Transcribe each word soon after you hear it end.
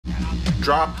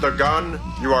Drop the gun.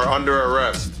 You are under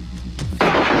arrest.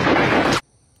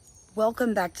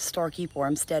 Welcome back to Starkey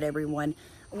Farmstead, everyone.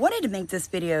 I wanted to make this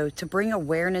video to bring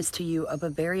awareness to you of a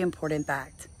very important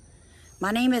fact. My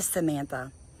name is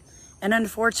Samantha, and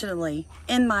unfortunately,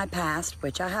 in my past,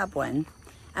 which I have one,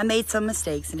 I made some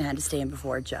mistakes and had to stand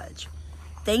before a judge.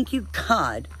 Thank you,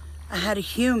 God, I had a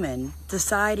human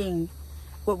deciding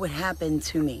what would happen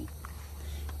to me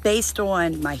based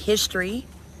on my history,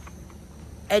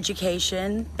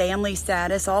 education, family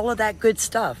status, all of that good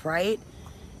stuff, right?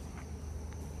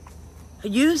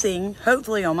 Using,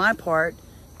 hopefully on my part,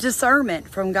 discernment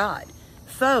from God.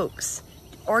 Folks,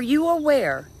 are you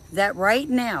aware that right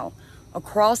now,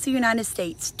 across the United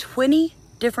States, 20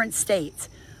 different states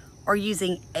are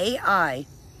using AI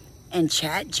and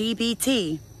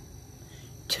GpT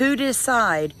to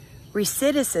decide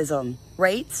recidivism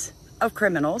rates of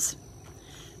criminals,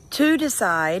 to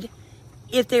decide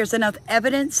if there's enough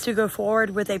evidence to go forward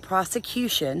with a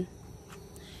prosecution?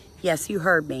 Yes, you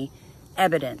heard me.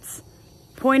 Evidence.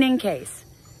 Point in case.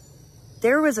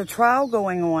 There was a trial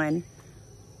going on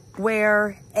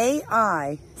where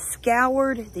AI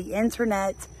scoured the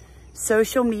internet,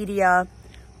 social media,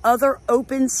 other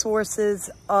open sources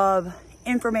of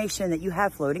information that you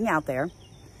have floating out there,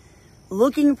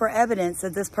 looking for evidence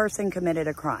that this person committed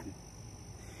a crime.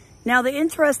 Now, the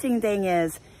interesting thing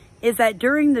is that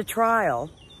during the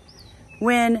trial,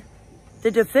 when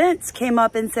the defense came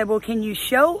up and said, well, can you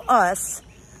show us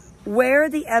where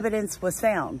the evidence was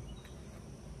found?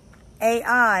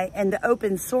 AI and the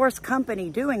open source company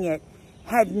doing it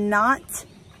had not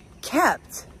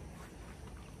kept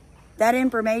that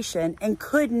information and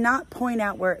could not point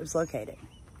out where it was located.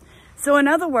 So in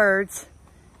other words,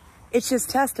 it's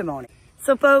just testimony.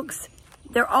 So folks,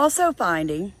 they're also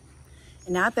finding,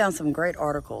 and I found some great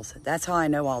articles, that's how I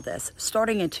know all this,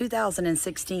 starting in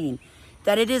 2016,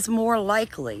 that it is more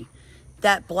likely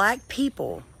that Black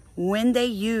people, when they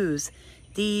use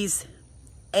these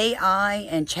AI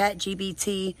and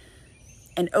GpT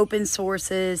and open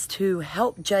sources to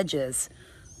help judges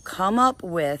come up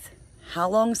with how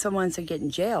long someone's to get in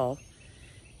jail,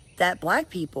 that Black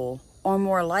people are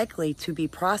more likely to be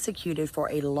prosecuted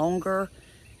for a longer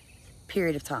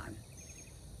period of time.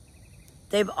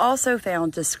 They've also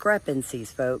found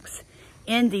discrepancies, folks,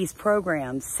 in these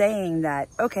programs saying that,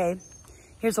 okay,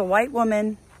 here's a white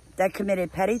woman that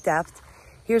committed petty theft.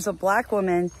 Here's a Black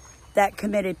woman that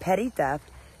committed petty theft.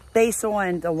 Based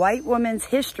on the white woman's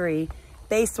history,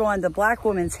 based on the Black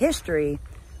woman's history,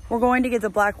 we're going to give the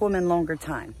Black woman longer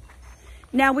time.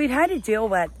 Now, we've had to deal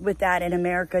with that in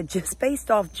America just based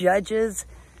off judges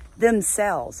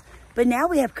themselves. But now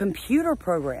we have computer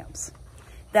programs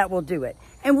that will do it.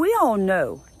 And we all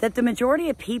know that the majority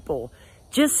of people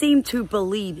just seem to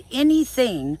believe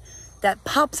anything that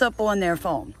pops up on their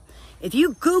phone. If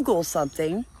you Google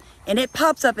something and it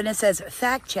pops up and it says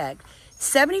fact check,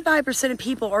 75% of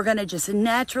people are going to just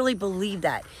naturally believe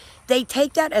that. They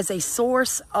take that as a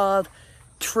source of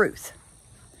truth.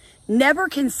 Never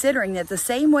considering that the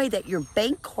same way that your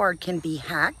bank card can be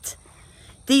hacked,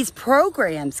 these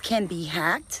programs can be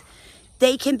hacked.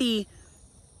 They can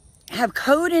have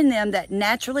code in them that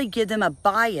naturally give them a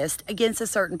bias against a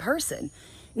certain person.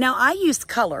 Now, I use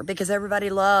color because everybody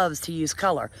loves to use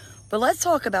color. But let's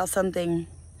talk about something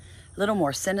a little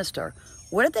more sinister.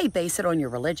 What if they base it on your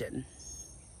religion?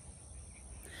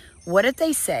 What if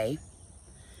they say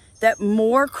that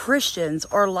more Christians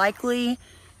are likely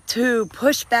to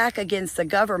push back against the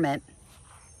government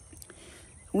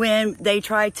when they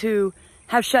try to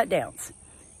have shutdowns?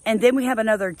 And then we have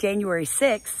another January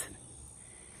 6th,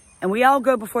 and we all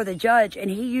go before the judge,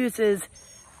 and he uses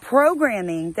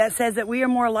programming that says that we are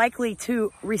more likely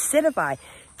to recidivate,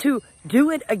 to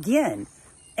do it again.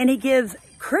 And he gives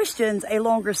Christians a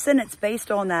longer sentence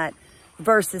based on that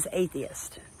versus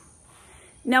atheists.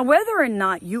 Now, whether or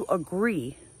not you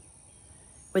agree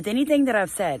with anything that I've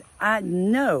said, I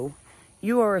know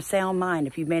you are a sound mind.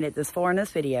 If you've made it this far in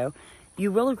this video,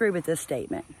 you will agree with this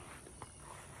statement.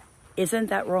 Isn't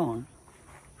that wrong?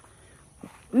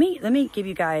 Let me give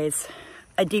you guys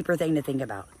a deeper thing to think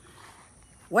about.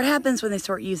 What happens when they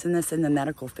start using this in the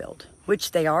medical field,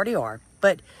 which they already are,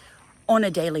 but on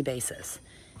a daily basis?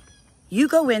 You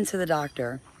go into the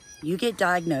doctor, you get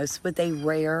diagnosed with a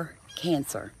rare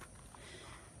cancer.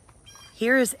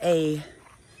 Here's a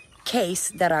case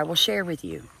that I will share with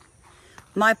you.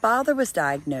 My father was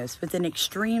diagnosed with an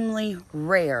extremely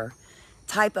rare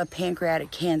type of pancreatic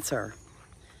cancer.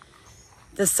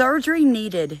 The surgery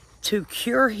needed to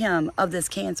cure him of this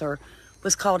cancer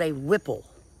was called a Whipple.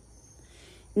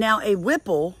 Now, a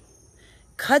Whipple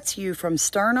cuts you from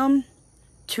sternum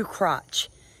to crotch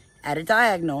at a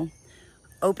diagonal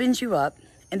opens you up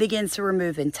and begins to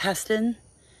remove intestine,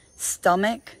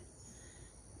 stomach,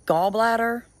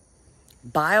 gallbladder,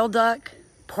 bile duct,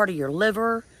 part of your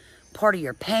liver, part of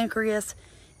your pancreas.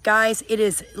 Guys, it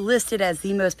is listed as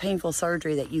the most painful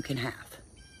surgery that you can have.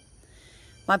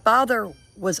 My father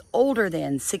was older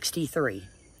than 63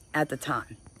 at the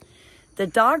time. The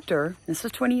doctor, this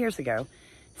was 20 years ago,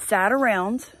 sat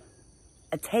around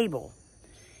a table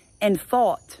and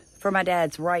fought for my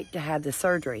dad's right to have the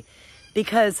surgery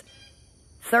because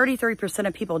 33%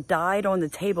 of people died on the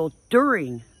table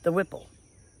during the Whipple.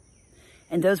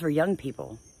 And those were young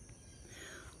people.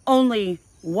 Only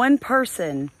one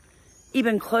person,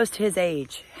 even close to his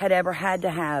age, had ever had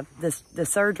to have the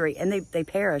surgery, and they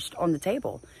perished on the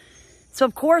table. So,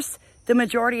 of course, the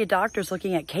majority of doctors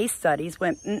looking at case studies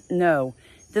went, no,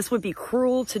 this would be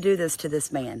cruel to do this to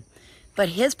this man. But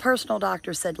his personal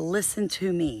doctor said, listen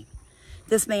to me.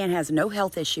 This man has no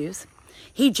health issues.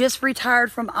 He just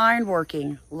retired from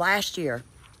ironworking last year.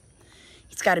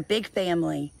 He's got a big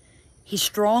family. He's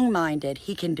strong-minded.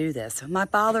 He can do this. My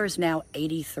father is now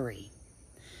 83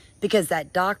 because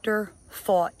that doctor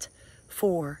fought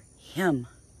for him.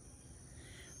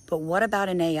 But what about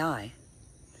an AI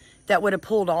that would have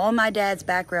pulled all my dad's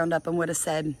background up and would have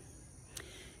said,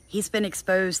 he's been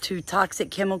exposed to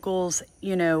toxic chemicals,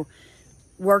 you know,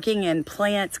 working in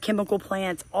plants, chemical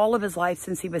plants, all of his life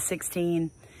since he was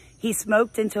 16. He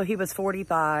smoked until he was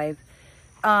 45.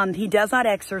 He does not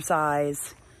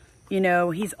exercise. You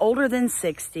know, he's older than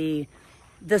 60.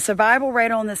 The survival rate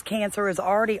on this cancer is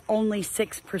already only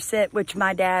 6%, which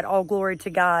my dad, all glory to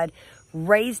God,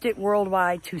 raised it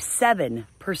worldwide to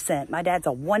 7%. My dad's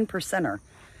a 1%er.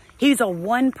 He's a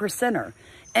 1%er.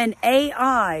 And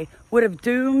AI would have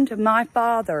doomed my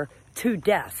father to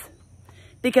death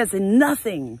because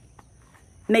nothing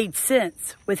made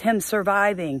sense with him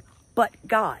surviving but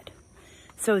God.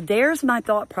 So there's my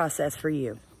thought process for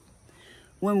you.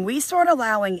 When we start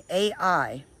allowing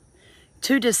AI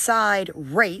to decide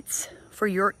rates for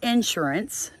your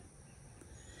insurance,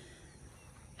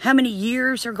 how many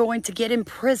years you're going to get in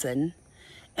prison,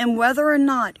 and whether or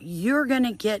not you're going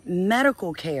to get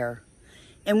medical care,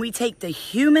 and we take the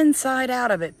human side out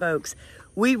of it, folks,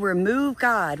 we remove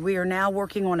God, we are now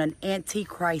working on an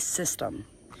antichrist system.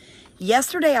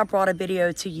 Yesterday, I brought a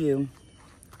video to you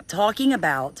talking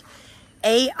about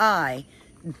AI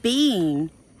being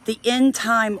the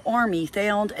end-time army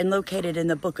found and located in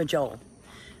the book of Joel.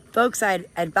 Folks, I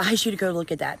advise you to go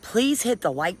look at that. Please hit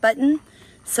the like button,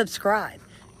 subscribe,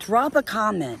 drop a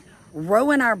comment,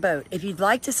 row in our boat. If you'd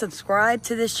like to subscribe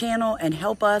to this channel and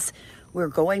help us, we're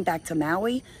going back to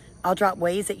Maui. I'll drop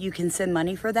ways that you can send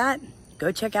money for that.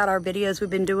 Go check out our videos we've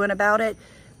been doing about it.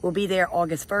 We'll be there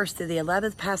August 1st to the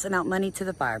 11th, passing out money to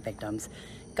the fire victims.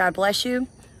 God bless you.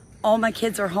 All my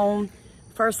kids are home.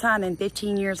 First time in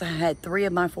 15 years, I had 3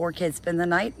 of my 4 kids spend the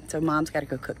night, so mom's got to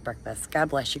go cook breakfast. God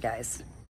bless you guys.